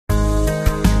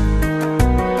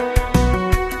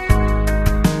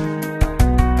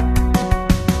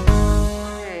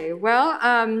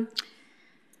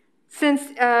Since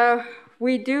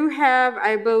we do have,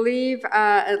 I believe,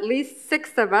 at least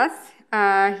 6 of us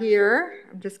here,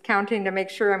 I'm just counting to make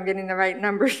sure I'm getting the right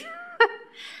numbers.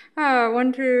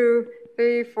 1, 2,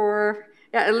 3, 4,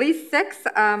 yeah, at least 6.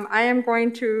 I am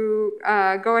going to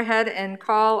go ahead and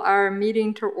call our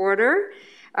meeting to order.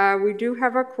 We do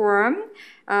have a quorum.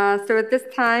 So at this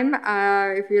time,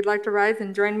 if you'd like to rise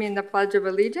and join me in the Pledge of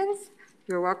Allegiance,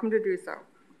 you're welcome to do so.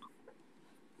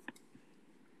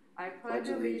 I pledge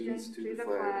allegiance to the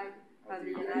flag of the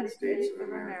United States of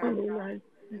America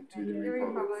and to the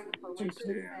republic for which it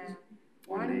stands,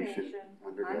 one nation,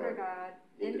 under God,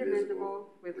 indivisible,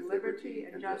 with liberty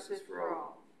and justice for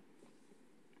all.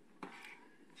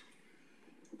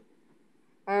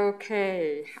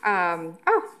 Okay.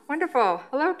 Oh, wonderful.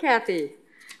 Hello, Kathy.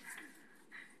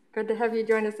 Good to have you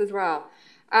join us as well.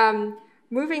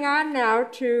 Moving on now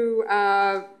to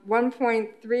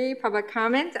 1.3, public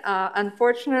comment.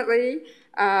 Unfortunately,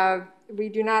 we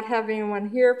do not have anyone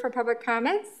here for public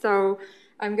comments, so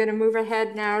I'm going to move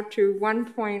ahead now to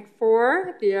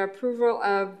 1.4, the approval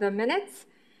of the minutes.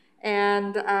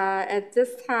 And at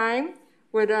this time,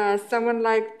 would someone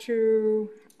like to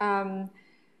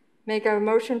make a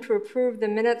motion to approve the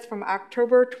minutes from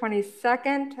October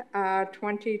 22nd,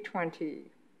 2020?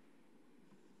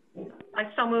 I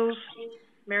so move.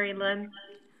 Mary Lynn.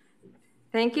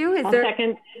 Thank you. I'll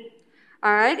second.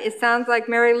 All right. It sounds like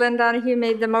Mary Lynn Donahue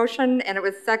made the motion, and it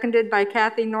was seconded by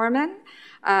Kathy Norman.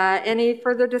 Any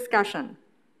further discussion?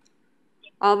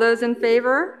 All those in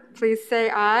favor, please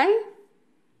say aye.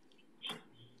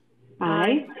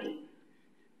 Aye.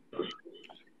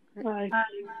 Aye.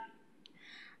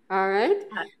 All right.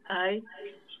 Aye.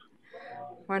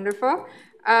 Wonderful.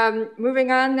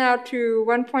 Moving on now to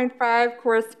 1.5,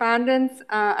 correspondence,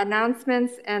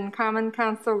 announcements, and Common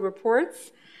Council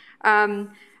reports. I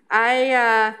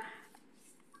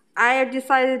have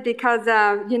decided, because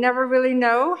you never really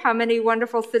know how many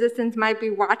wonderful citizens might be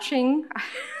watching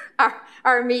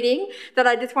our meeting, that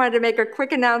I just wanted to make a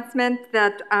quick announcement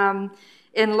that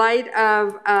in light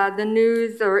of the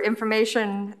news or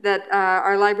information that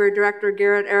our library director,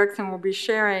 Garrett Erickson, will be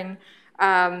sharing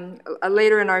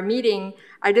later in our meeting,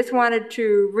 I just wanted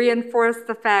to reinforce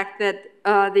the fact that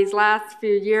these last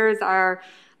few years, our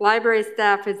library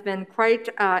staff has been quite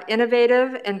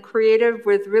innovative and creative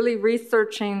with really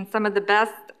researching some of the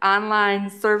best online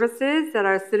services that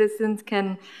our citizens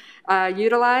can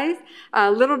utilize.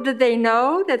 Little did they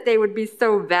know that they would be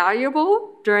so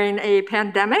valuable during a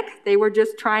pandemic. They were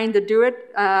just trying to do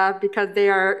it because they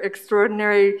are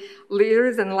extraordinary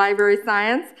leaders in library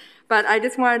science. But I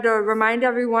just wanted to remind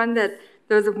everyone that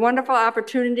there's wonderful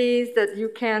opportunities that you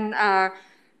can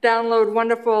download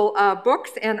wonderful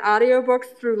books and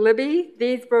audiobooks through Libby.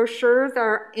 These brochures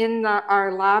are in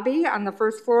our lobby on the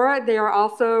first floor. They are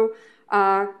also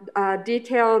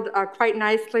detailed quite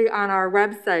nicely on our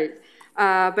website.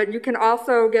 But you can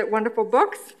also get wonderful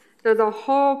books. There's a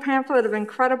whole pamphlet of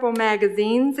incredible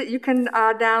magazines that you can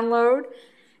download.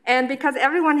 And because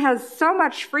everyone has so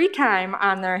much free time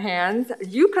on their hands,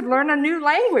 you could learn a new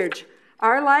language.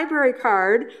 Our library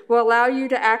card will allow you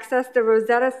to access the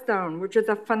Rosetta Stone, which is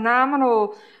a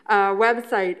phenomenal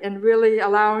website and really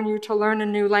allowing you to learn a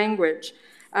new language.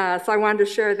 So I wanted to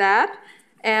share that.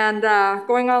 And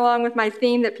going along with my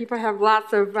theme that people have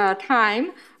lots of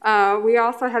time, we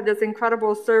also have this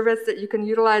incredible service that you can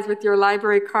utilize with your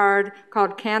library card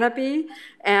called Canopy,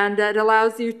 and it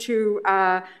allows you to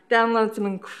download some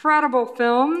incredible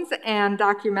films and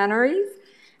documentaries.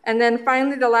 And then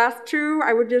finally, the last two,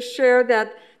 I would just share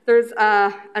that there's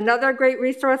another great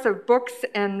resource of books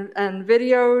and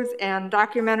videos and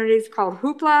documentaries called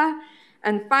Hoopla.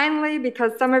 And finally,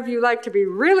 because some of you like to be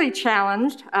really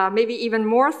challenged, maybe even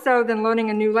more so than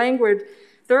learning a new language,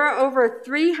 there are over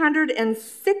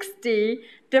 360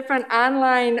 different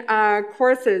online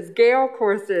courses, Gale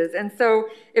courses. And so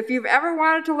if you've ever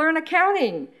wanted to learn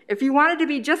accounting, if you wanted to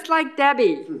be just like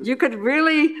Debbie, you could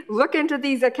really look into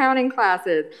these accounting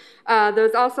classes.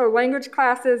 There's also language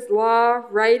classes, law,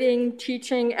 writing,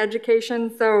 teaching,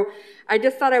 education. So I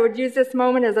just thought I would use this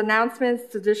moment as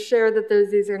announcements to just share that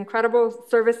there's these incredible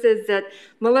services that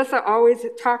Melissa always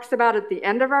talks about at the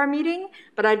end of our meeting,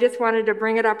 but I just wanted to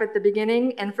bring it up at the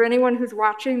beginning. And for anyone who's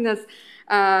watching this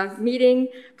meeting,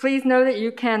 please know that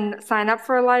you can sign up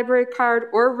for a library card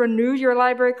or renew your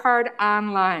library card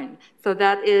online. So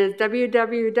that is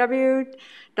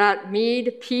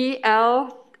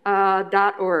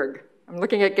www.meadpl.org. I'm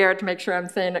looking at Garrett to make sure I'm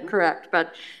saying it correct.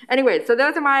 But anyway, so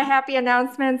those are my happy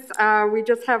announcements. We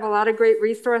just have a lot of great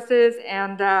resources,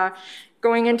 and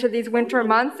going into these winter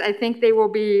months, I think they will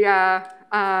be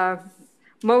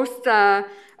most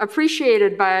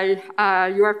appreciated by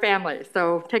your family.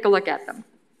 So take a look at them.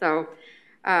 So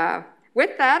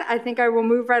with that, I think I will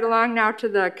move right along now to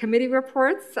the committee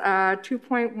reports,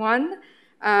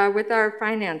 2.1 with our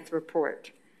finance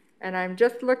report. And I'm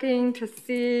just looking to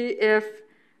see if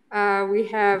we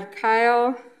have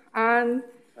Kyle on.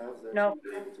 Kyle's actually not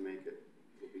able to make it.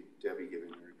 It'll be Debbie giving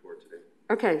the report today.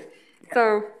 Okay,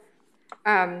 so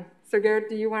Garrett,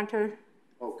 do you want to?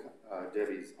 Oh,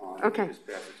 Debbie's on. Okay. Just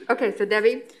pass it to Debbie. Okay, so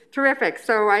Debbie, terrific.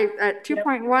 So at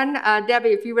 2.1, Debbie,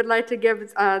 if you would like to give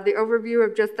the overview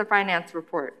of just the finance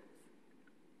report.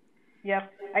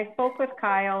 Yep. I spoke with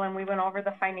Kyle and we went over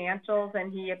the financials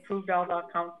and he approved all the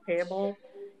accounts payable.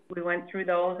 We went through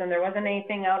those and there wasn't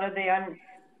anything out of the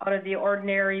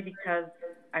ordinary because,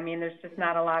 I mean, there's just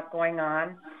not a lot going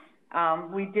on.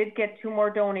 We did get 2 more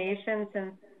donations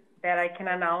and that I can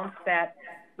announce that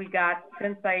we got,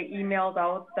 since I emailed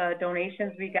out the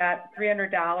donations, we got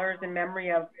 $300 in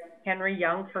memory of Henry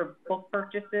Young for book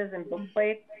purchases and book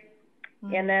plates.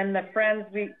 And then the Friends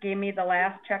gave me the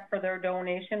last check for their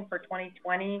donation for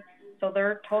 2020. So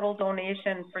their total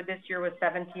donation for this year was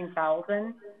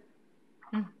 $17,000.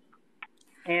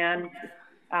 And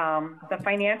the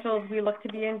financials, we look to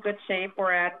be in good shape.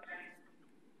 We're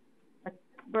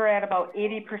at about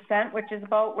 80%, which is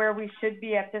about where we should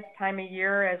be at this time of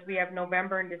year as we have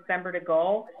November and December to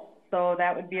go. So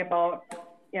that would be about,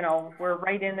 you know, we're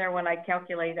right in there when I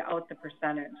calculate out the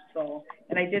percentage. So,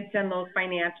 and I did send those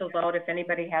financials out if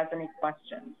anybody has any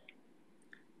questions.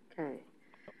 Okay.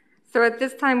 So at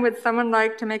this time, would someone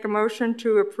like to make a motion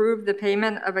to approve the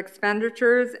payment of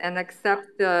expenditures and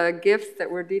accept the gifts that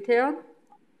were detailed?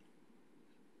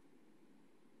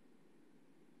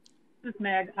 This is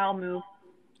Meg. I'll move.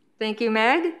 Thank you,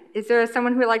 Meg. Is there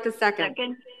someone who would like to second?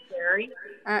 Second, Sherry.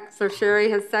 So Sherry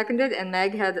has seconded and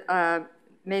Meg had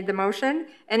made the motion.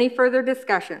 Any further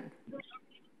discussion?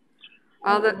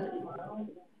 All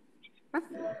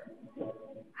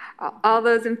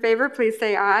those in favor, please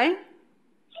say aye.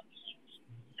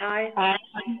 Aye. Aye.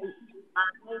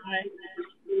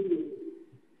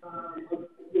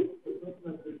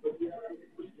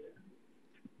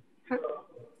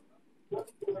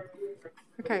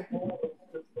 Okay.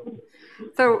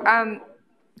 So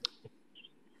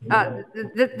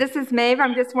this is Maeve.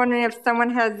 I'm just wondering if someone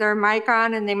has their mic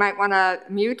on and they might want to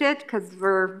mute it because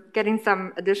we're getting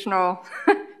some additional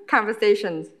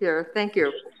conversations here. Thank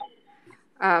you.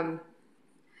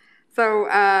 So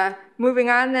moving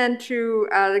on then to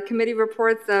the committee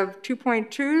reports of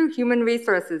 2.2, Human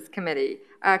Resources Committee.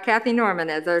 Kathy Norman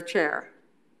as our chair.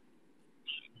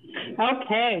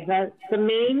 Okay, the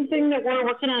main thing that we're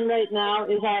working on right now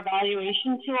is our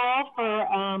evaluation tool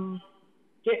for,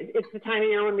 it's the time of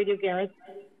year when we do Garrett's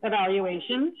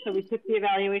evaluation. So we took the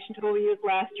evaluation tool we used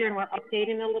last year and we're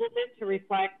updating a little bit to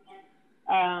reflect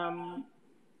some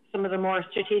of the more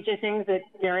strategic things that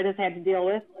Garrett has had to deal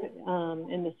with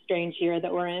in this strange year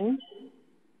that we're in.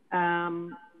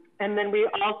 And then we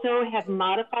also have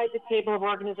modified the table of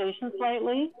organization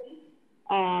slightly.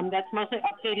 That's mostly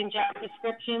updating job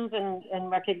descriptions and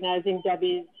recognizing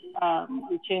Debbie's,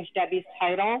 we changed Debbie's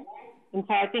title. And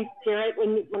so I think, Garrett,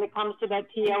 when it comes to that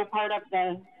TO part of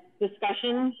the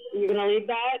discussion, you're going to lead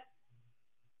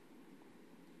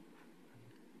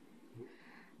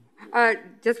that?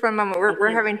 Just one moment. We're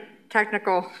having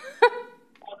technical.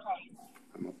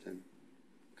 I'm up then.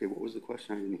 Okay, what was the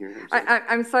question? I didn't hear.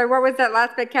 I'm sorry. What was that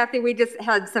last bit, Kathy? We just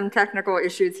had some technical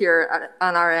issues here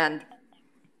on our end.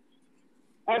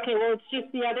 Okay, well, it's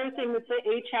just the other thing that the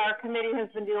HR committee has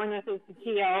been dealing with is the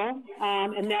TO,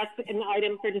 and that's an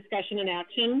item for discussion and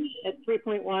action at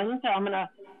 3.1. So I'm going to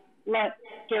let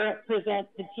Garrett present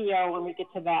the TO when we get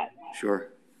to that. Sure.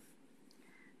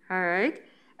 All right.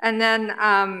 And then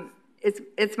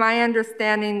it's my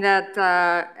understanding that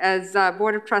as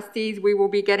Board of Trustees, we will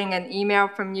be getting an email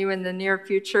from you in the near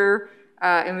future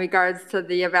in regards to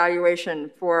the evaluation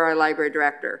for our library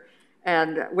director.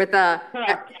 And with a...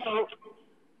 Correct.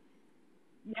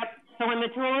 Yep. So when the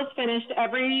tool is finished,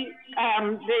 the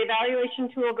evaluation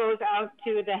tool goes out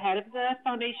to the head of the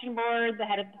foundation board, the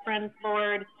head of the Friends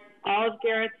board, all of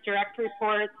Garrett's direct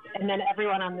reports, and then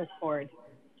everyone on this board.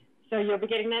 So you'll be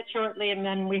getting that shortly, and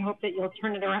then we hope that you'll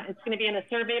turn it around. It's going to be in a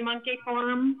SurveyMonkey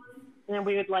form, and then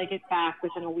we would like it back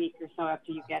within a week or so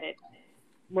after you get it.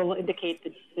 We'll indicate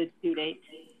the due date.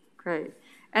 Great.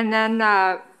 And then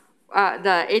the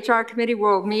HR committee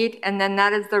will meet, and then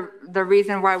that is the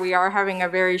reason why we are having a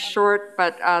very short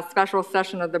but special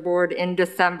session of the board in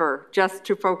December, just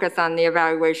to focus on the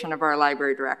evaluation of our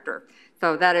library director.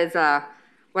 So that is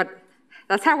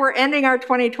that's how we're ending our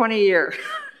 2020 year.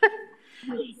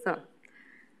 So,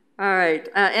 All right.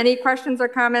 Any questions or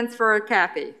comments for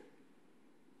Kathy?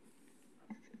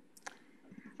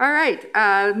 All right.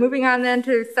 Moving on then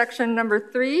to section number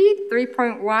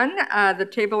 3.1, the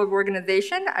table of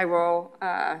organization. I will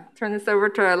turn this over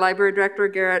to Library Director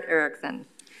Garrett Erickson.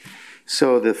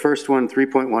 So the first one,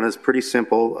 3.1, is pretty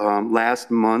simple.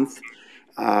 Last month,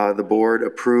 the board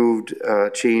approved a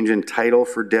change in title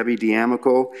for Debbie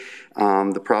D'Amico.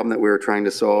 The problem that we were trying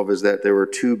to solve is that there were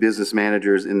two business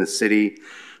managers in the city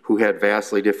who had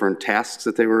vastly different tasks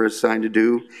that they were assigned to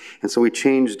do. And so we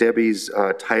changed Debbie's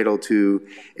title to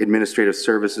Administrative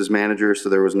Services Manager, so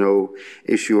there was no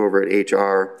issue over at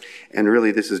HR. And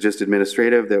really, this is just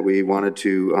administrative, that we wanted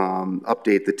to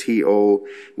update the TO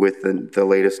with the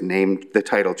latest name, the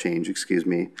title change, excuse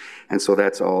me. And so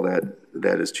that's all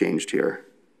that is changed here.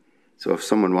 So if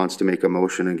someone wants to make a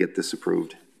motion and get this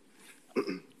approved. All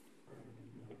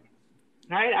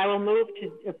right, I will move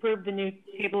to approve the new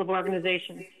table of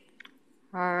organization.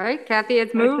 All right, Kathy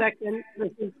has moved. I second.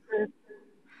 This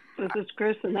is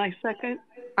Chris, and I second.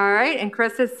 All right, and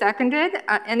Chris has seconded.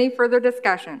 Any further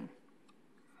discussion?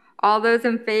 All those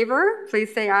in favor,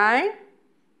 please say aye.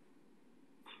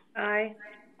 Aye.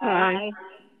 Aye.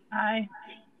 Aye.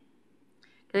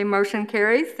 Okay, motion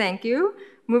carries. Thank you.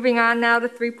 Moving on now to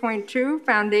 3.2,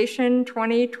 Foundation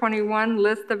 2021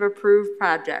 List of Approved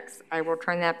Projects. I will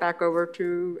turn that back over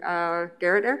to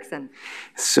Garrett Erickson.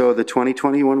 So the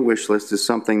 2021 wish list is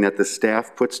something that the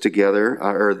staff puts together,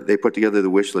 or they put together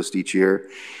the wish list each year.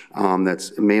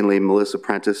 That's mainly Melissa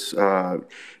Prentice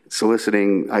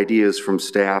soliciting ideas from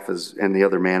staff and the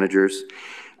other managers.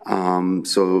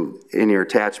 So in your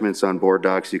attachments on board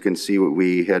docs, you can see what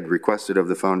we had requested of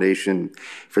the foundation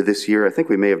for this year. I think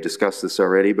we may have discussed this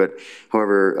already, but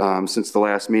however, since the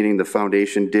last meeting, the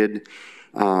foundation did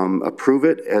approve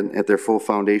it at their full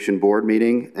foundation board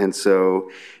meeting. And so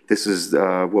this is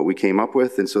what we came up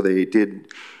with. And so they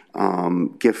did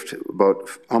gift about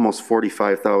almost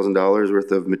 $45,000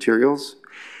 worth of materials.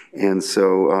 And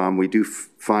so we do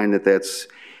find that that's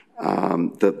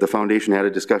the foundation had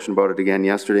a discussion about it again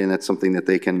yesterday, and that's something that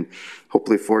they can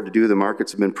hopefully afford to do. The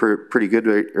markets have been pretty good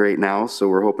right now, so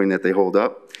we're hoping that they hold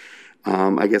up.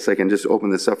 I guess I can just open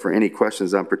this up for any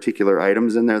questions on particular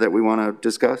items in there that we want to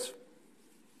discuss.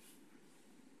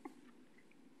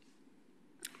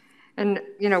 And,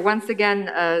 you know, once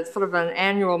again, sort of an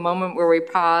annual moment where we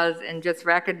pause and just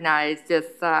recognize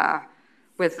just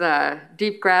with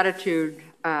deep gratitude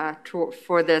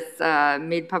for this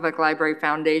Mead Public Library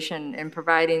Foundation in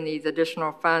providing these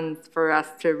additional funds for us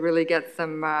to really get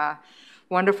some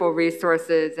wonderful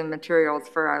resources and materials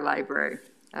for our library.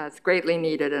 It's greatly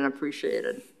needed and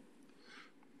appreciated.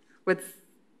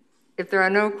 If there are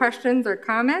no questions or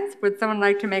comments, would someone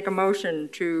like to make a motion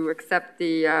to accept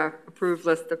the approved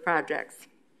list of projects?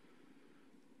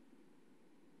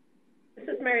 This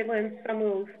is Mary Lynn, so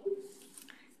move.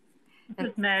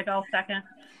 This is Meg, I'll second.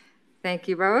 Thank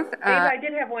you both. Maeve, I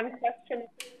did have one question.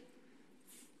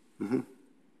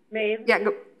 Maeve? Yeah,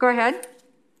 go ahead.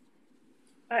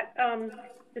 The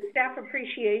staff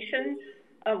appreciation,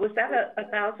 was that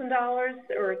 $1,000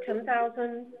 or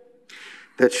 $10,000?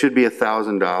 That should be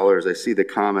 $1,000. I see the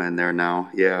comma in there now.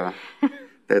 Yeah,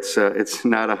 that's it's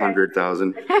not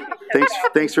 100,000.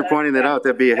 Thanks for pointing that out.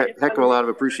 That'd be a heck of a lot of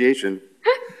appreciation.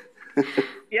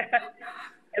 Yeah,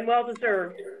 and well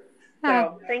deserved.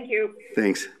 So thank you.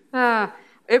 Thanks.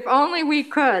 If only we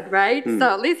could, right?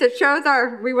 So at least it shows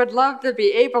we would love to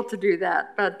be able to do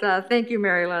that. But thank you,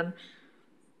 Mary Lynn.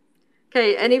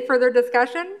 Okay, any further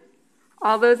discussion?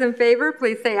 All those in favor,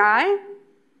 please say aye.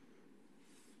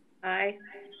 Aye.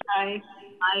 Aye.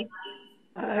 Aye.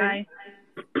 Aye.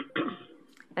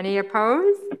 Any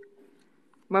opposed?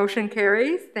 Motion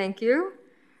carries. Thank you.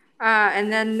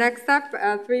 And then next up,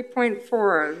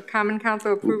 3.4, Common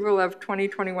Council approval of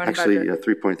 2021 Actually, budget.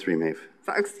 3.3, Maeve.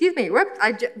 So, excuse me, whoops,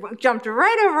 I jumped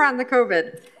right over on the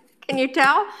COVID. Can you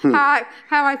tell how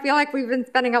I feel like we've been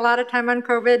spending a lot of time on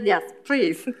COVID? Yes,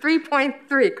 please. 3.3,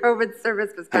 COVID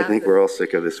service Wisconsin. I think we're all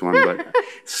sick of this one, but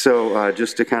so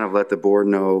just to kind of let the board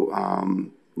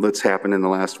know what's happened in the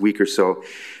last week or so.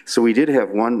 So we did have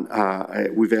one,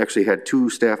 we've actually had two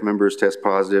staff members test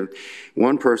positive.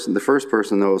 One person, the first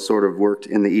person though, sort of worked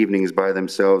in the evenings by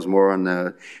themselves, more on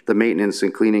the maintenance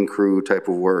and cleaning crew type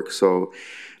of work. So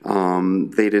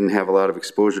they didn't have a lot of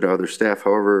exposure to other staff.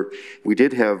 However, we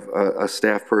did have a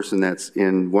staff person that's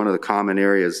in one of the common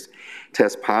areas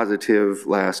test positive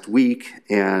last week,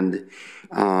 and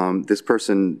this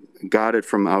person got it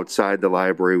from outside the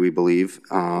library, we believe,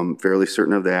 fairly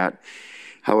certain of that.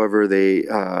 However,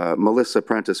 Melissa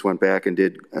Prentice went back and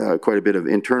did quite a bit of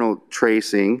internal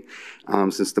tracing,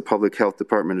 since the public health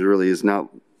department really is not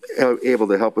able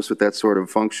to help us with that sort of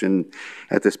function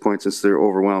at this point since they're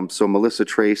overwhelmed. So Melissa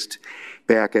traced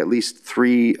back at least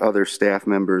 3 other staff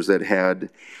members that had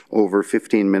over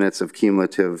 15 minutes of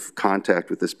cumulative contact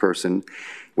with this person,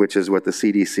 which is what the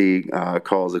CDC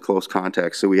calls a close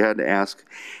contact. So we had to ask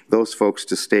those folks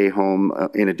to stay home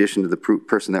in addition to the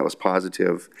person that was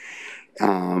positive,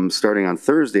 starting on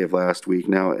Thursday of last week.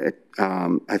 Now,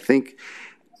 I think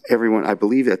everyone, I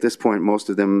believe at this point, most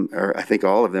of them, or I think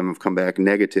all of them have come back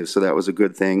negative, so that was a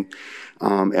good thing.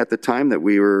 At the time that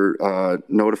we were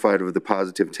notified of the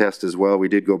positive test as well, we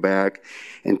did go back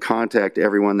and contact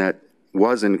everyone that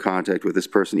was in contact with this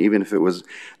person, even if it was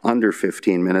under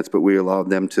 15 minutes, but we allowed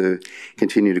them to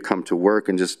continue to come to work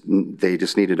and they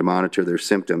just needed to monitor their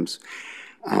symptoms.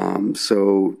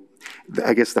 So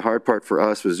I guess the hard part for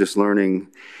us was just learning,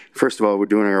 first of all, we're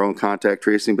doing our own contact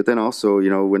tracing, but then also, you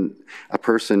know, when a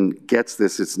person gets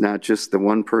this, it's not just the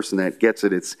one person that gets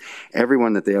it, it's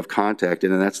everyone that they have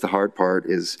contacted, and that's the hard part,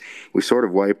 is we sort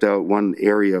of wiped out one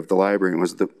area of the library,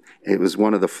 and it was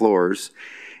one of the floors.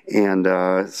 And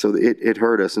so it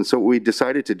hurt us. And so what we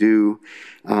decided to do,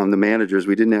 the managers,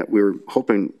 we were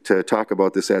hoping to talk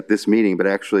about this at this meeting, but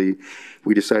actually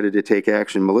we decided to take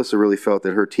action. Melissa really felt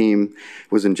that her team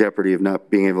was in jeopardy of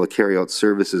not being able to carry out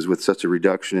services with such a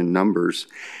reduction in numbers.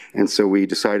 And so we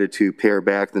decided to pare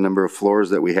back the number of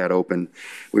floors that we had open.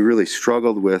 We really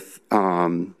struggled with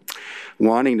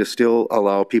wanting to still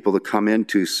allow people to come in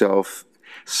to serve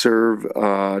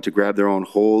to grab their own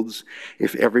holds.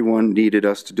 If everyone needed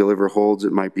us to deliver holds,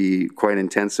 it might be quite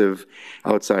intensive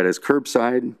outside as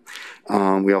curbside.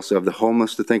 We also have the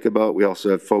homeless to think about. We also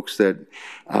have folks that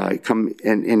come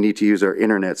and need to use our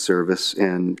internet service,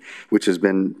 which has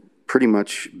been pretty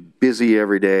much busy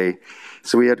every day.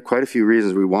 So we had quite a few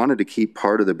reasons. We wanted to keep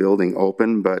part of the building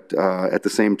open, but at the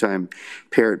same time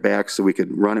pare it back so we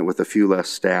could run it with a few less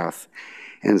staff.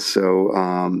 And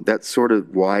so that's sort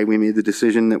of why we made the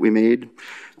decision that we made.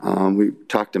 We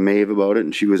talked to Maeve about it,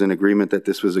 and she was in agreement that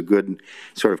this was a good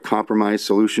sort of compromise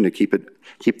solution to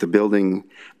keep the building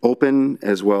open,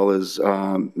 as well as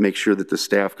make sure that the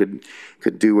staff could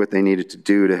do what they needed to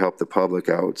do to help the public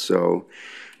out. So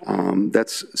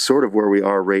that's sort of where we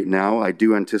are right now. I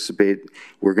do anticipate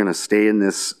we're going to stay in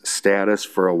this status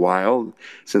for a while,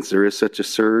 since there is such a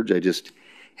surge. I just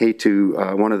hate to,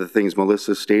 one of the things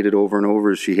Melissa stated over and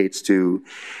over is she hates to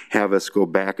have us go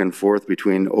back and forth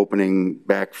between opening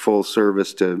back full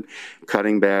service to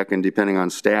cutting back and depending on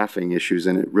staffing issues,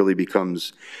 and it really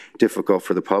becomes difficult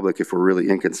for the public if we're really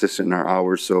inconsistent in our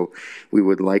hours. So we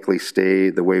would likely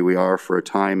stay the way we are for a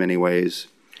time anyways.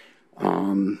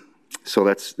 So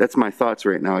that's my thoughts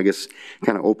right now. I guess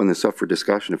kind of open this up for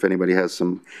discussion if anybody has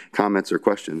some comments or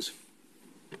questions.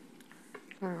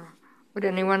 Would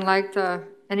anyone like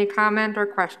any comment or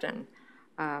question?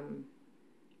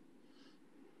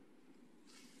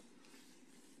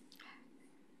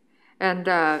 And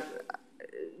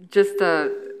just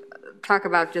to talk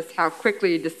about just how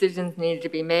quickly decisions need to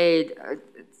be made,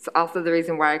 it's also the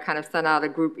reason why I kind of sent out a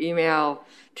group email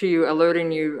to you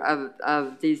alerting you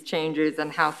of these changes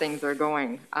and how things are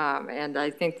going. And I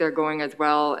think they're going as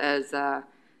well as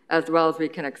we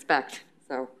can expect.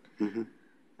 So,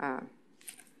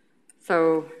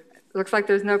 so looks like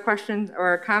there's no questions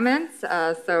or comments.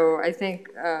 So I think,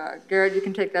 Garrett, you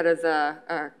can take that as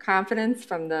a confidence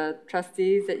from the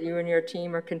trustees that you and your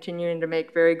team are continuing to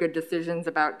make very good decisions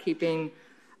about keeping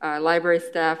library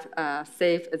staff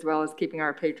safe, as well as keeping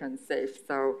our patrons safe.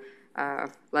 So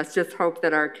let's just hope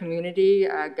that our community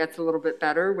gets a little bit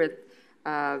better with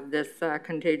this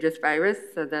contagious virus,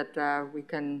 so that we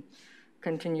can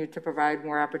continue to provide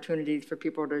more opportunities for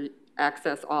people to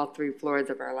access all 3 floors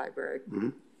of our library.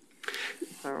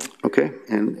 So, okay,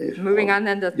 and moving on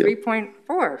then to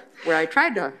 3.4, where I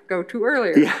tried to go to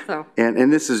earlier. Yeah, so.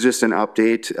 And this is just an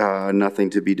update, nothing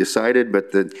to be decided,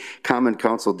 but the Common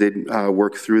Council did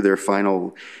work through their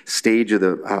final stage of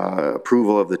the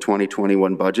approval of the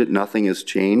 2021 budget. Nothing has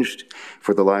changed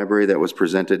for the library that was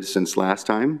presented since last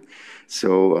time.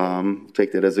 So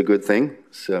take that as a good thing.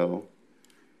 So,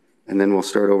 and then we'll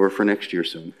start over for next year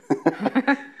soon.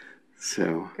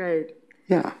 So. Great.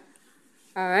 Yeah.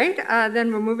 All right,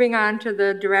 then we're moving on to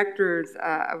the director's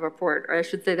report, or I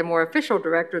should say the more official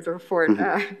director's report.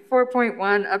 4.1,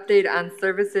 update on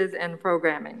services and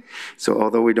programming. So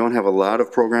although we don't have a lot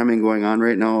of programming going on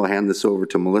right now, I'll hand this over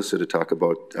to Melissa to talk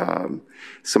about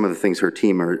some of the things her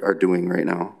team are doing right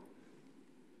now.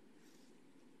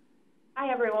 Hi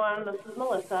everyone, this is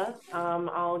Melissa.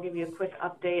 I'll give you a quick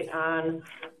update on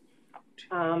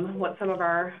what some of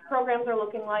our programs are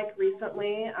looking like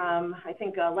recently. I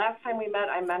think last time we met,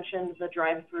 I mentioned the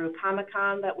drive-through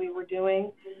Comic-Con that we were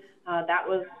doing. That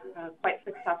was quite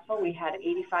successful. We had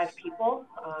 85 people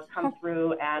come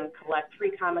through and collect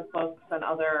free comic books and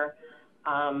other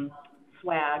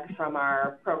swag from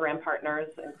our program partners,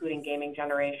 including Gaming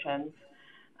Generations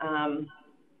and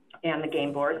the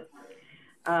Game Board.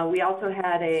 We also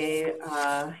had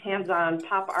a hands-on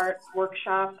pop art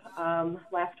workshop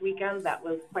last weekend that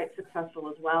was quite successful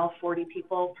as well. 40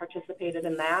 people participated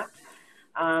in that.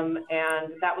 And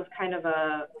that was kind of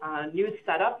a new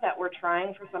setup that we're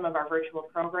trying for some of our virtual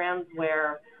programs,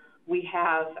 where we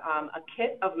have a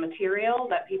kit of material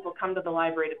that people come to the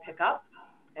library to pick up,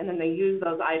 and then they use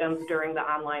those items during the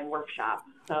online workshop.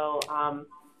 So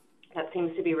that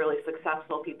seems to be really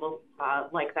successful. People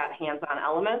like that hands-on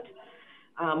element,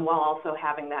 while also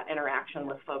having that interaction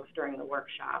with folks during the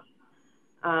workshop.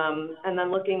 And then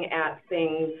looking at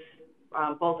things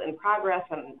both in progress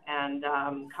and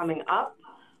coming up,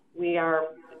 we are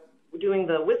doing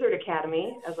the Wizard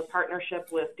Academy as a partnership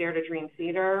with Dare to Dream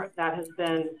Theater. That has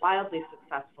been wildly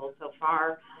successful so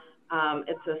far.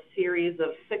 It's a series of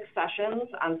 6 sessions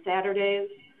on Saturdays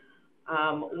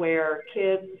where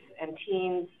kids and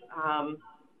teens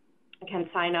can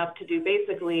sign up to do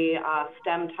basically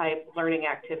STEM-type learning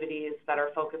activities that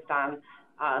are focused on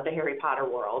the Harry Potter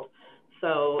world.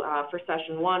 So for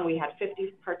session 1, we had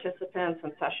 50 participants,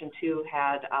 and session 2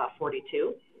 had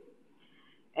 42.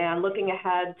 And looking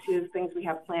ahead to things we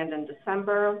have planned in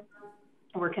December,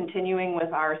 we're continuing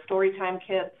with our Storytime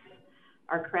kits,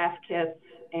 our craft kits,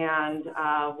 and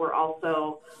we're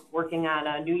also working on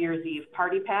a New Year's Eve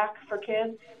party pack for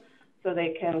kids, so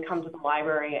they can come to the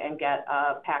library and get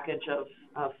a package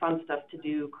of fun stuff to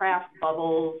do, craft,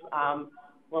 bubbles.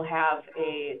 We'll have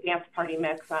a dance party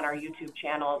mix on our YouTube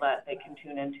channel that they can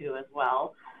tune into as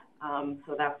well.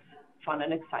 So that's fun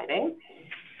and exciting.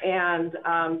 And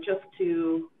just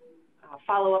to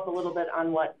follow up a little bit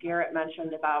on what Garrett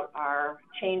mentioned about our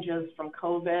changes from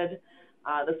COVID,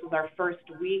 this is our first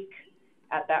week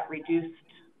at that reduced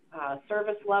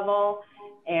service level.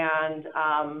 And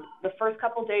the first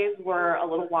couple days were a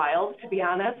little wild, to be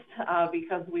honest,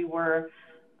 because we were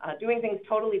doing things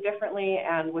totally differently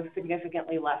and with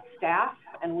significantly less staff.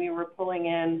 And we were pulling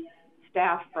in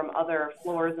staff from other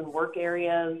floors and work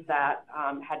areas that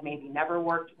had maybe never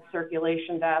worked the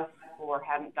circulation desk or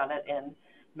hadn't done it in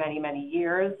many, many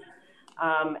years.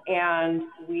 And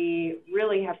we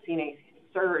really have seen a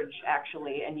surge,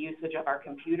 actually, in usage of our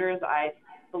computers. I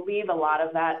believe a lot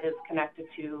of that is connected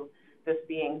to this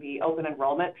being the open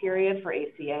enrollment period for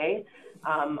ACA.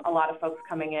 A lot of folks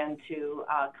coming in to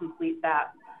complete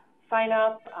that sign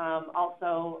up.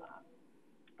 Also,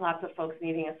 lots of folks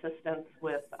needing assistance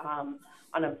with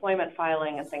unemployment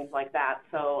filing and things like that.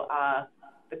 So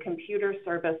the computer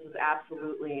service is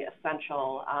absolutely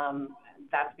essential.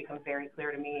 That's become very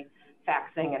clear to me,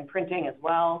 faxing and printing as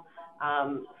well.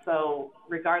 So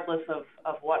regardless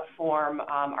of what form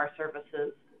our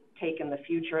services take in the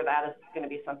future, that is going to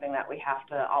be something that we have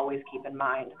to always keep in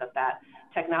mind, that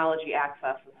technology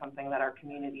access is something that our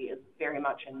community is very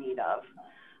much in need of.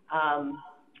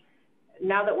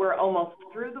 Now that we're almost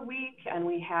through the week and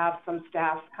we have some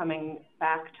staff coming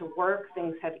back to work,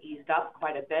 things have eased up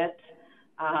quite a bit.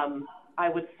 I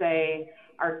would say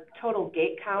our total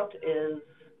gate count is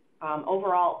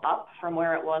overall up from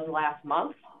where it was last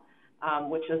month,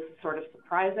 which is sort of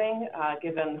surprising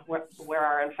given where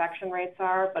our infection rates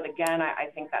are. But again, I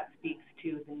think that speaks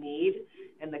to the need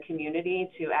in the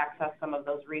community to access some of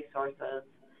those resources.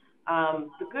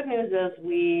 The good news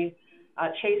is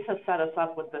Chase has set us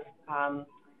up with this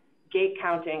gate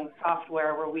counting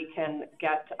software where we can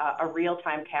get a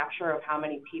real-time capture of how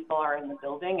many people are in the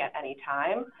building at any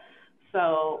time.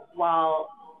 So while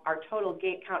our total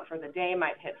gate count for the day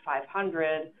might hit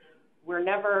 500,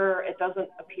 it doesn't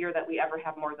appear that we ever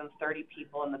have more than 30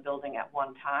 people in the building at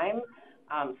one time.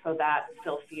 So that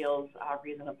still feels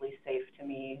reasonably safe to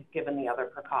me, given the other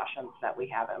precautions that we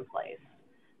have in place.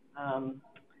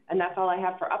 And that's all I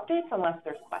have for updates, unless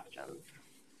there's questions.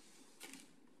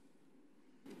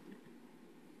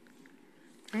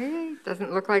 Okay,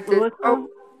 doesn't look like there's, oh,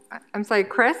 I'm sorry,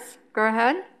 Chris, go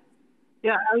ahead.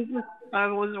 Yeah, I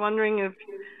was wondering if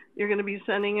you're going to be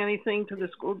sending anything to the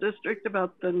school district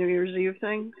about the New Year's Eve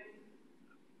thing?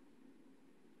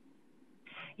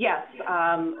 Yes,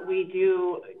 we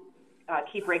do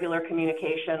keep regular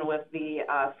communication with the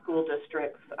school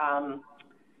districts.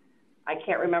 I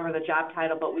can't remember the job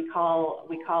title, but we call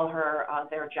her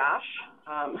their Josh,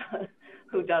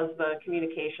 who does the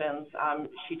communications.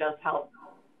 She does help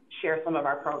share some of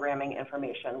our programming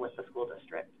information with the school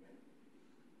district.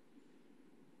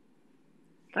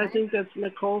 I think that's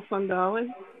Nicole Fundali,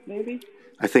 maybe?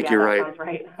 I think Yeah, you're that right. sounds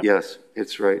right. Yes,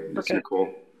 it's right. It's Okay.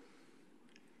 Nicole.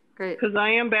 Great. Because I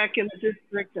am back in the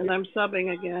district and I'm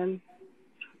subbing again,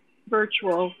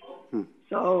 virtual.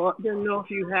 So I didn't know if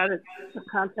you had a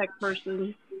contact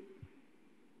person,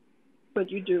 but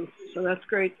you do. So that's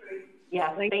great.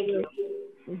 Yeah, thank you.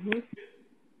 Mm-hmm.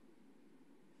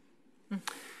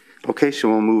 Okay, so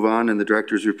we'll move on in the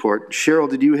director's report. Cheryl,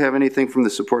 did you have anything from the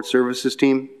support services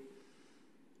team?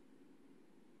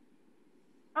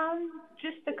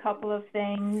 Just a couple of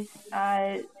things.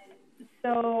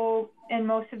 So, and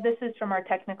most of this is from our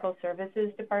technical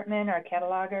services department, our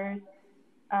catalogers.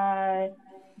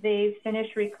 They've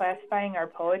finished reclassifying our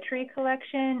poetry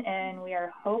collection, and we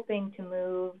are hoping to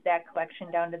move that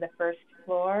collection down to the first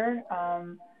floor,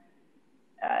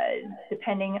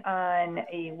 depending on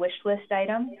a wish list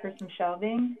item for some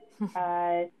shelving.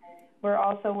 We're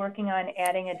also working on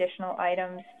adding additional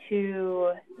items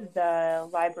to the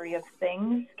Library of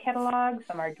Things catalog,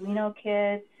 some Arduino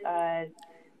kits.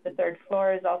 The third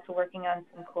floor is also working on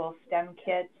some cool STEM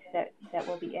kits that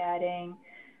we'll be adding.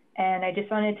 And I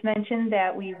just wanted to mention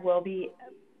that we will be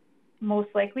most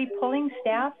likely pulling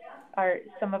staff,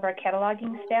 some of our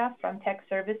cataloging staff from tech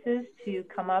services to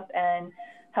come up and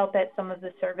help at some of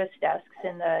the service desks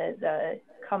in the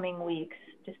coming weeks,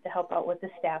 just to help out with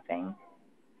the staffing.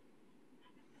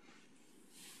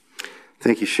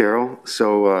 Thank you, Cheryl.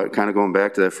 So kind of going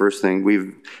back to that first thing,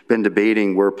 we've been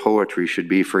debating where poetry should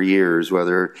be for years,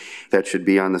 whether that should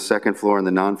be on the second floor in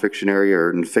the nonfiction area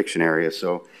or in the fiction area.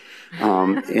 So,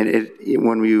 and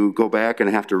when you go back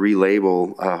and have to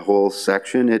relabel a whole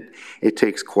section, it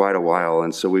takes quite a while.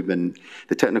 And so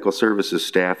the technical services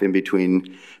staff in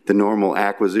between the normal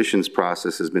acquisitions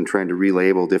process has been trying to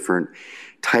relabel different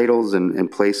titles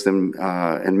and place them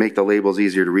and make the labels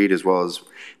easier to read, as well as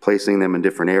placing them in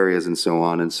different areas and so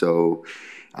on. And so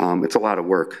it's a lot of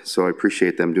work. So I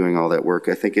appreciate them doing all that work.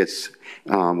 I think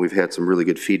we've had some really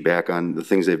good feedback on the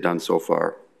things they've done so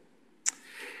far.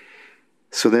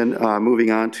 So then moving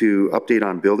on to update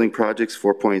on building projects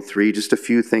 4.3, just a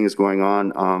few things going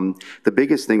on. The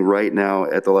biggest thing right now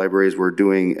at the library is we're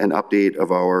doing an update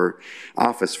of our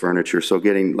office furniture, so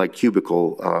getting like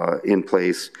cubicle in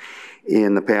place.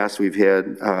 In the past, we've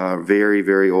had very,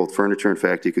 very old furniture. In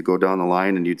fact, you could go down the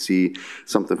line and you'd see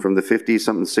something from the 50s,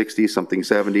 something 60s, something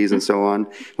 70s, and so on,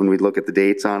 when we'd look at the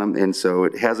dates on them. And so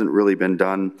it hasn't really been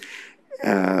done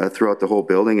throughout the whole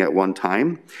building at one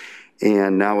time.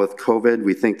 And now with COVID,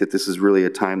 we think that this is really a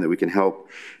time that we can help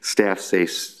staff stay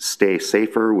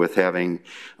safer with having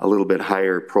a little bit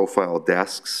higher profile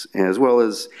desks, as well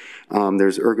as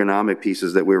there's ergonomic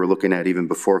pieces that we were looking at even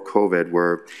before COVID,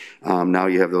 where now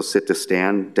you have those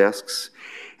sit-to-stand desks.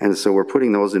 And so we're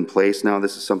putting those in place now.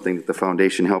 This is something that the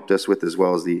foundation helped us with, as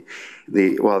well as the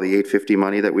 850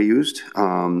 money that we used.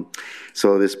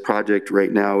 So this project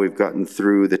right now, we've gotten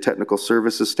through the technical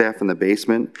services staff in the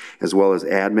basement, as well as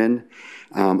admin.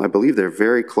 I believe they're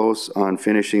very close on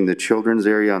finishing the children's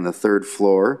area on the third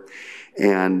floor.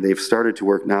 And they've started to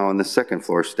work now on the second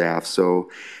floor staff. So,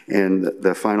 and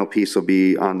the final piece will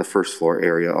be on the first floor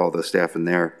area, all the staff in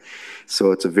there.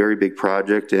 So it's a very big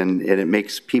project, and it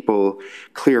makes people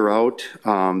clear out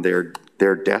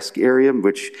their desk area,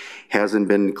 which hasn't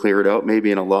been cleared out maybe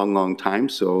in a long, long time.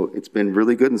 So it's been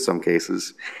really good in some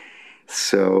cases.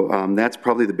 So that's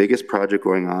probably the biggest project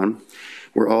going on.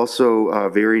 We're also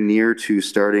very near to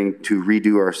starting to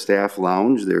redo our staff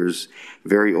lounge. There's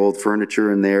very old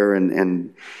furniture in there,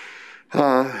 and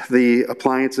the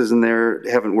appliances in there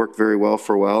haven't worked very well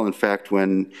for a while. In fact,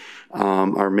 when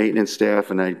our maintenance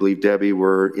staff and I believe Debbie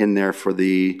were in there for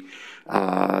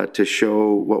to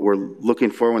show what we're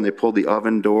looking for, when they pulled the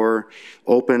oven door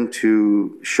open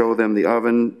to show them the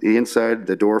oven, the inside,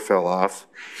 the door fell off.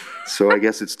 So I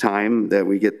guess it's time that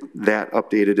we get that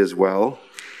updated as well.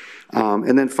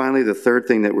 And then finally, the third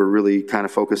thing that we're really kind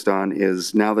of focused on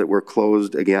is, now that we're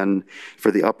closed again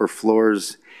for the upper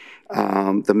floors,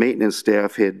 the maintenance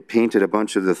staff had painted a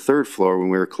bunch of the third floor when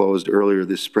we were closed earlier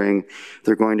this spring.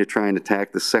 They're going to try and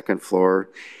attack the second floor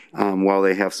while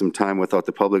they have some time without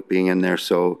the public being in there.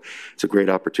 So it's a great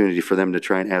opportunity for them to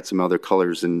try and add some other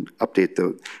colors and update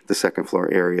the second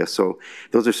floor area. So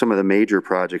those are some of the major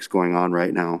projects going on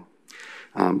right now.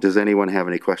 Does anyone have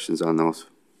any questions on those?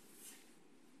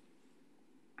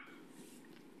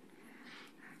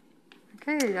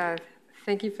 Okay,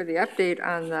 thank you for the update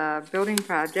on the building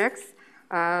projects.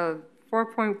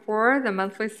 4.4, the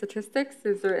monthly statistics.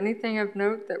 Is there anything of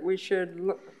note that we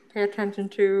should pay attention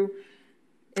to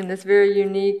in this very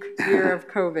unique year of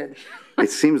COVID? It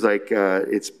seems like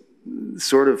it's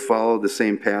sort of followed the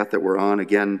same path that we're on.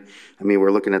 Again, I mean,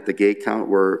 we're looking at the gate count.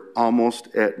 We're almost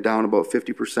down about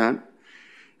 50%.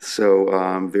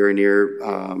 So very near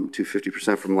to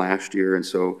 50% from last year. And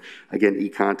so, again,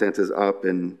 e-content is up.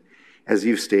 And as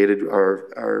you've stated,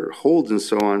 our holds and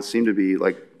so on seem to be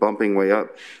like bumping way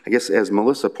up. I guess as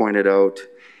Melissa pointed out,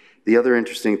 the other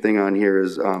interesting thing on here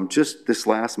is just this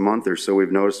last month or so,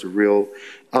 we've noticed a real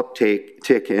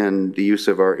tick in the use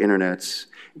of our internets,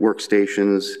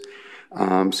 workstations.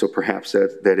 So perhaps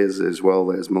that is, as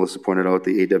well as Melissa pointed out,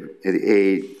 the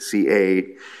ACA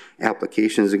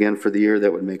applications again for the year.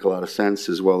 That would make a lot of sense,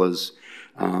 as well as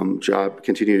job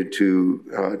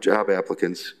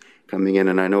applicants coming in.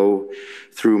 And I know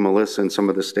through Melissa and some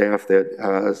of the staff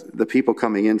that the people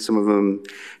coming in, some of them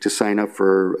to sign up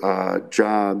for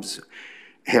jobs,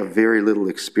 have very little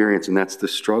experience, and that's the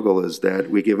struggle, is that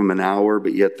we give them an hour,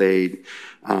 but yet they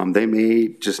may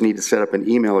just need to set up an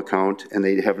email account, and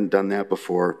they haven't done that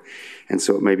before. And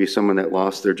so it may be someone that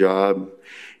lost their job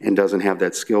and doesn't have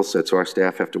that skill set, so our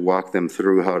staff have to walk them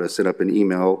through how to set up an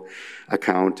email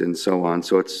account and so on.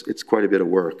 So it's quite a bit of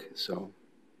work. So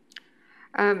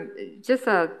just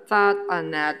a thought on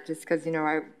that, just because, you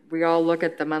know, we all look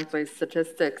at the monthly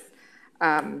statistics.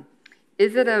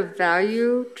 Is it of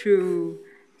value to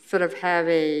sort of have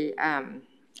a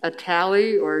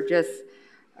tally, or just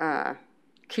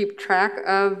keep track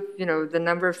of, you know, the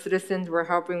number of citizens we're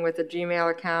helping with a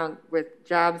Gmail account, with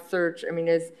job search? I mean,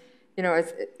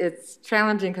 it's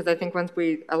challenging, because I think once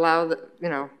we allow the, you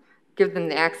know, give them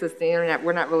the access to the internet,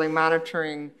 we're not really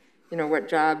monitoring, you know, what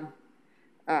job.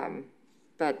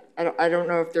 But I don't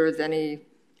know if there is any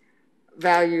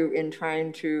value in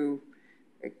trying to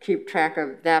keep track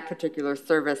of that particular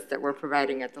service that we're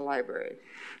providing at the library.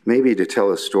 Maybe to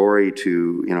tell a story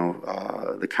to, you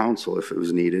know, the council if it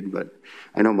was needed. But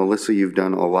I know, Melissa, you've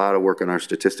done a lot of work on our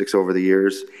statistics over the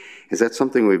years. Is that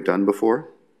something we've done before?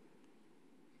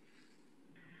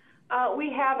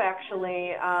 We have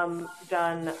actually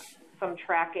done some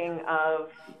tracking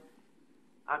of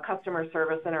customer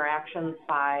service interactions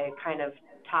by kind of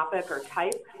topic or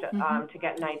type to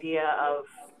get an idea of.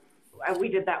 We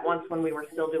did that once when we were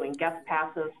still doing guest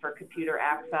passes for computer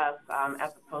access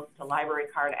as opposed to library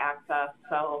card access.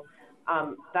 So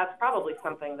that's probably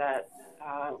something that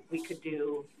we could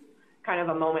do, kind of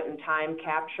a moment in time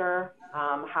capture,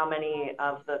 how many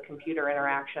of the computer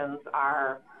interactions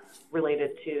are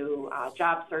related to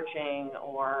job searching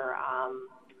or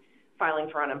filing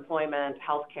for unemployment,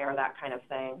 healthcare, that kind of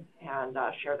thing, and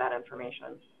share that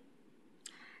information.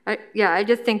 I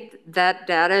just think that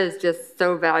data is just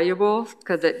so valuable,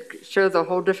 because it shows a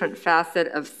whole different facet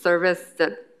of service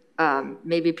that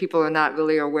maybe people are not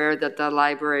really aware that the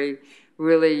library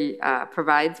really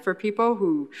provides for people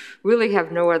who really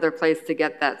have no other place to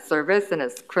get that service, and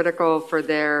it's critical for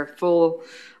their full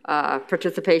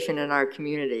participation in our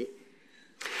community.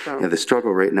 So. Yeah, the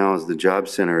struggle right now is the job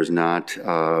center is not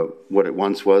what it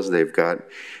once was. They've got,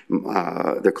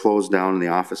 they're closed down in the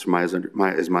office,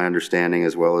 is my understanding,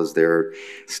 as well as their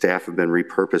staff have been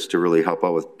repurposed to really help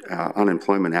out with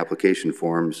unemployment application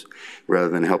forms rather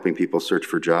than helping people search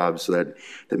for jobs. So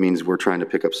that means we're trying to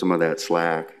pick up some of that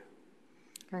slack.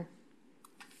 Okay.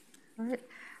 All right.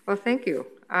 Well, thank you.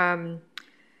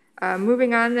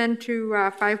 Moving on then to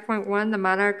 5.1, the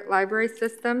Monarch Library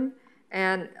System.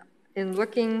 And in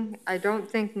looking, I don't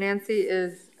think Nancy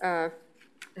has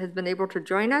been able to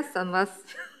join us unless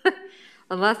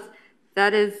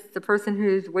that is the person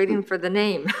who's waiting for the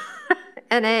name,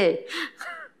 NA.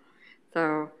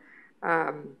 So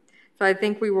I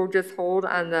think we will just hold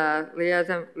on the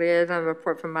liaison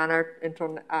report from Monarch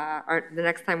until the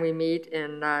next time we meet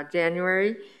in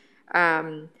January.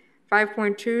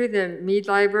 5.2, the Mead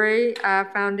Library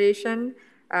Foundation.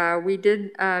 We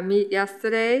did meet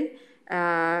yesterday.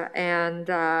 And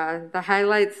the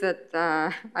highlights that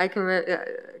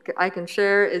I can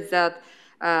share is that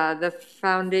the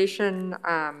foundation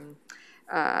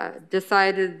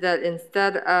decided that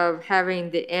instead of having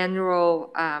the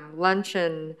annual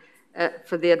luncheon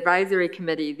for the advisory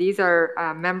committee, these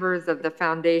are members of the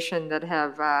foundation that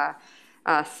have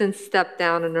since stepped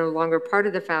down and no longer part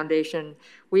of the foundation.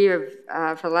 We have,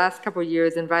 for the last couple of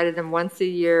years, invited them once a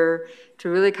year to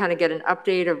really kind of get an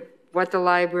update of what the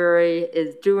library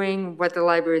is doing, what the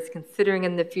library is considering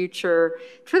in the future,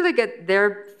 to really get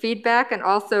their feedback, and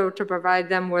also to provide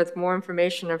them with more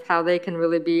information of how they can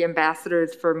really be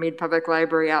ambassadors for Mead Public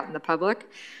Library out in the public.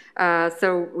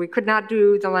 So we could not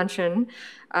do the luncheon,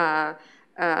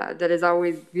 that is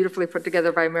always beautifully put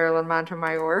together by Marilyn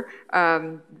Montemayor,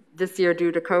 this year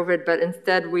due to COVID, but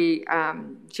instead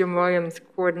Jim Williams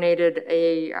coordinated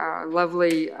a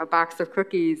lovely box of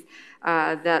cookies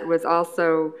that was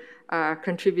also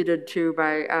contributed to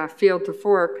by Field to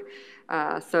Fork.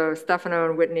 So Stefano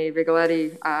and Whitney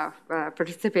Vigoletti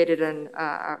participated in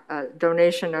a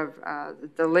donation of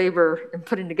the labor in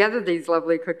putting together these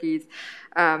lovely cookies.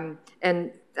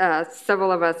 And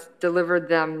several of us delivered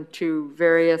them to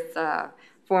various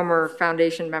former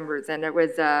foundation members, and it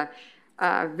was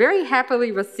very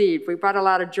happily received. We brought a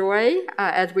lot of joy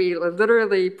as we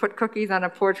literally put cookies on a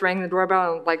porch, rang the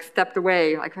doorbell, and like stepped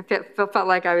away. Like I felt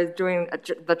like I was doing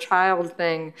the child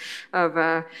thing of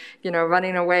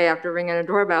running away after ringing a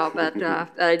doorbell. But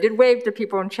I did wave to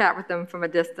people and chat with them from a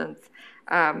distance.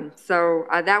 So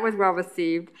that was well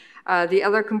received. The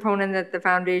other component that the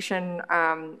foundation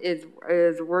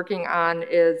is working on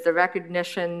is the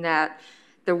recognition that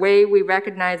the way we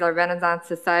recognize our Renaissance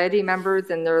Society members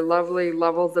and their lovely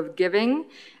levels of giving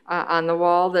on the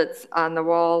wall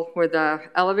where the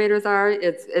elevators are,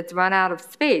 it's run out of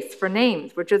space for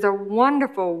names, which is a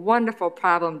wonderful, wonderful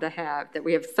problem to have, that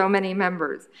we have so many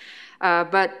members.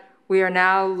 But we are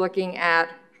now looking at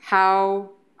how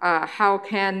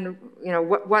can,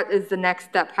 what is the next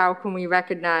step? How can we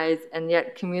recognize and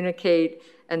yet communicate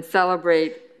and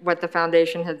celebrate what the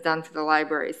foundation has done for the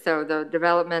library? So the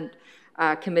development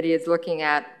committee is looking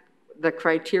at the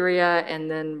criteria,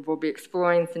 and then we'll be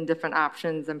exploring some different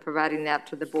options and providing that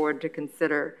to the board to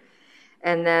consider.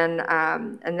 And then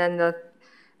the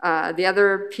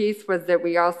other piece was that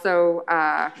we also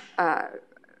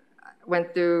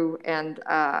went through, and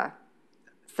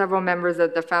several members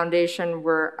of the foundation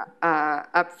were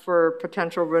up for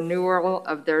potential renewal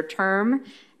of their term,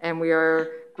 and we are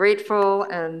grateful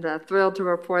and thrilled to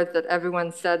report that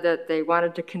everyone said that they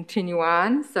wanted to continue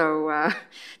on. So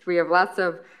we have lots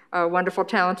of wonderful,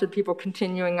 talented people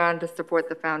continuing on to support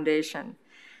the foundation.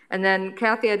 And then,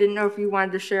 Kathy, I didn't know if you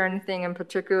wanted to share anything in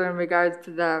particular in regards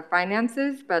to the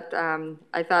finances, but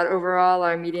I thought overall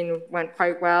our meeting went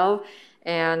quite well.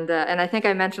 And I think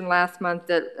I mentioned last month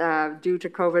that due to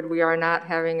COVID, we are not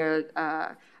having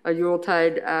a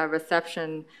Yuletide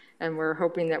reception, and we're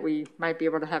hoping that we might be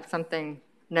able to have something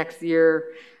next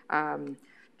year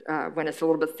when it's a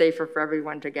little bit safer for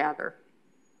everyone to gather.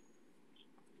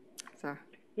 So.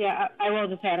 Yeah, I will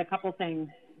just add a couple things.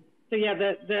 So yeah,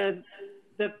 the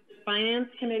finance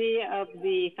committee of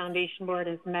the foundation board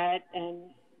has met and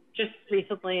just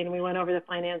recently, and we went over the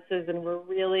finances, and we're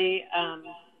really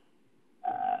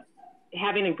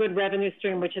having a good revenue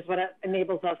stream, which is what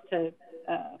enables us to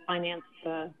finance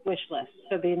the wish list.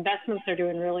 So the investments are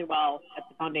doing really well at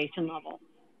the foundation level.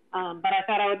 But I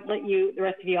thought I would let the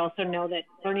rest of you also know that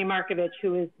Bernie Markovich,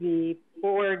 who is the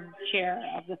board chair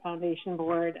of the foundation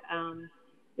board,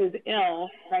 is ill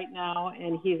right now,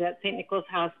 and he's at St. Nicholas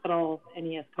Hospital, and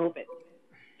he has COVID.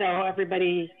 So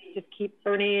everybody just keep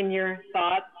Bernie in your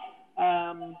thoughts,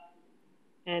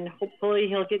 and hopefully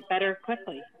he'll get better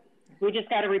quickly. We just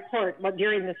got a report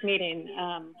during this meeting.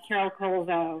 Carol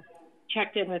Colville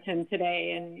checked in with him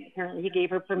today, and apparently he gave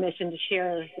her permission to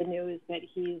share the news that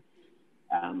he's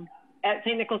at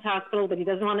St. Nicholas Hospital, but he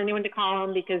doesn't want anyone to call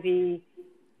him because he,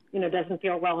 doesn't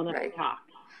feel well enough to talk.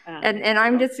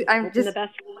 I'm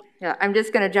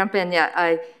just going to jump in.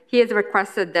 Yeah, he has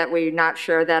requested that we not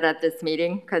share that at this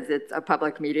meeting because it's a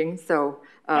public meeting. So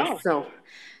I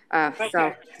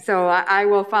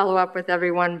will follow up with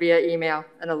everyone via email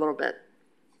in a little bit.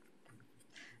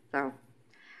 So,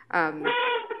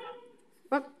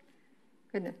 whoop,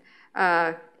 goodness,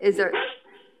 is there?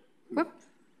 Whoop.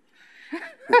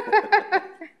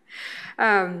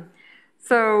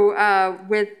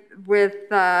 With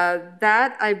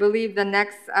that, I believe the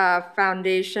next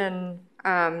foundation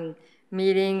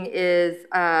meeting is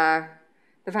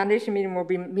the foundation meeting will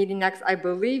be meeting next, I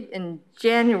believe, in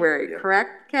January.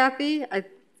 Correct, Kathy?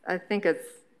 I think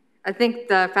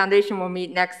the foundation will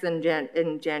meet next in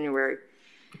January.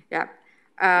 Yeah,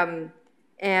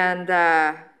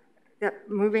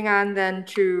 moving on then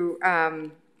to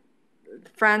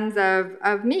Friends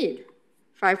of Mead,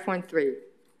 5.3.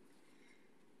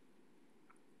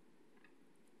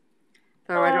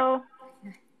 Hello.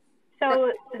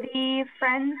 So the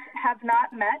Friends have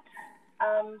not met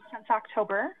since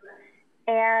October,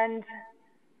 and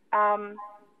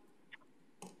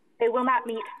they will not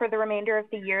meet for the remainder of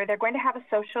the year. They're going to have a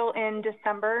social in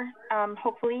December,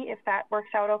 hopefully, if that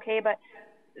works out okay, but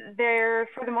they're,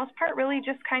 for the most part, really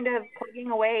just kind of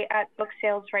plugging away at book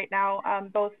sales right now,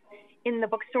 both in the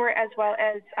bookstore as well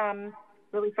as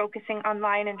really focusing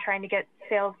online and trying to get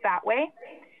sales that way.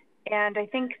 And I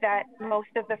think that most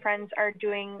of the friends are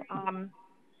doing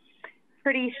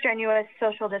pretty strenuous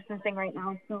social distancing right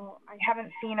now. So I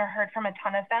haven't seen or heard from a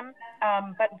ton of them,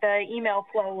 but the email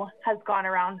flow has gone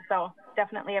around. So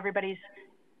definitely everybody's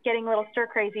getting a little stir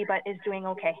crazy, but is doing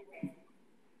okay.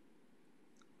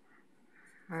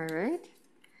 All right.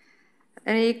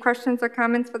 Any questions or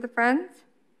comments for the friends?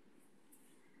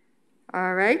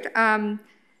 All right.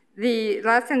 The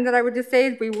last thing that I would just say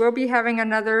is we will be having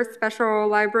another special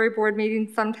library board meeting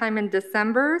sometime in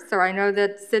December. So I know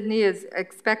that Sydney is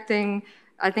expecting,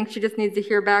 I think she just needs to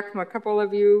hear back from a couple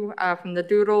of you from the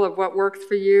doodle of what works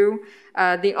for you.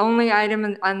 The only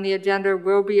item on the agenda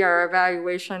will be our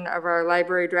evaluation of our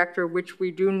library director, which we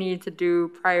do need to do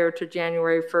prior to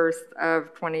January 1st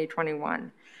of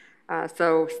 2021.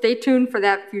 So stay tuned for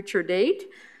that future date.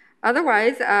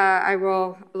 Otherwise, I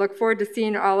will look forward to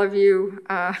seeing all of you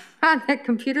on the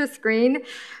computer screen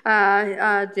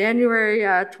January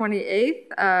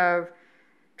 28th of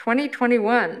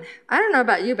 2021. I don't know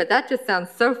about you, but that just sounds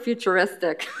so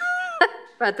futuristic.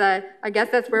 But I guess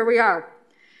that's where we are.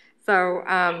 So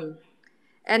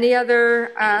any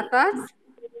other thoughts?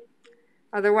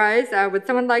 Otherwise, would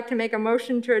someone like to make a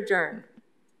motion to adjourn?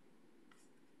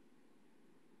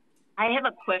 I have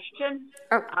a question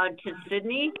to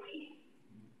Sydney.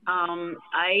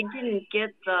 I didn't get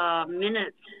the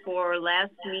minutes for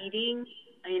last meeting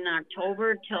in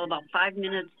October till about 5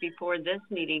 minutes before this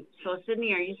meeting. So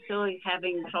Sydney, are you still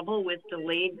having trouble with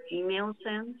delayed email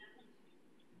sends?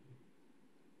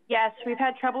 Yes, we've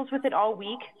had troubles with it all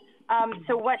week.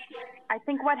 So what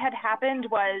had happened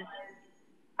was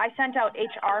I sent out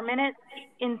HR minutes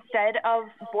instead of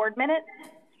board minutes.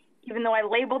 Even though I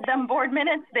labeled them board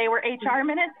minutes, they were HR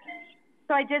minutes.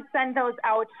 So I did send those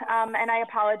out, and I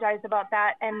apologize about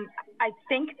that. And I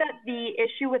think that the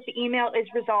issue with the email is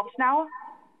resolved now,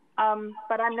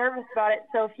 but I'm nervous about it.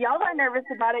 So if y'all are nervous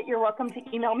about it, you're welcome to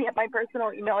email me at my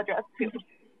personal email address too.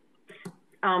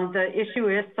 The issue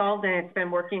is solved, and it's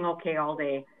been working okay all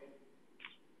day.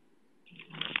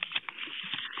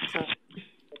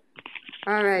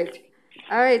 All right.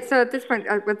 All right, so at this point,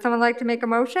 would someone like to make a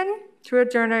motion to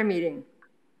adjourn our meeting?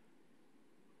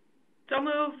 So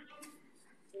move.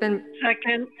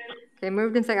 Second. Okay,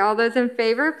 moved and second. All those in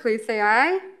favor, please say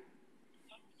aye.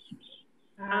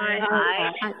 Aye.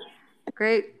 Aye.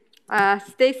 Great.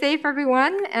 Stay safe,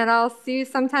 everyone, and I'll see you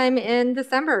sometime in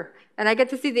December. And I get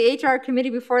to see the HR committee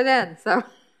before then, so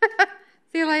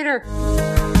see you later.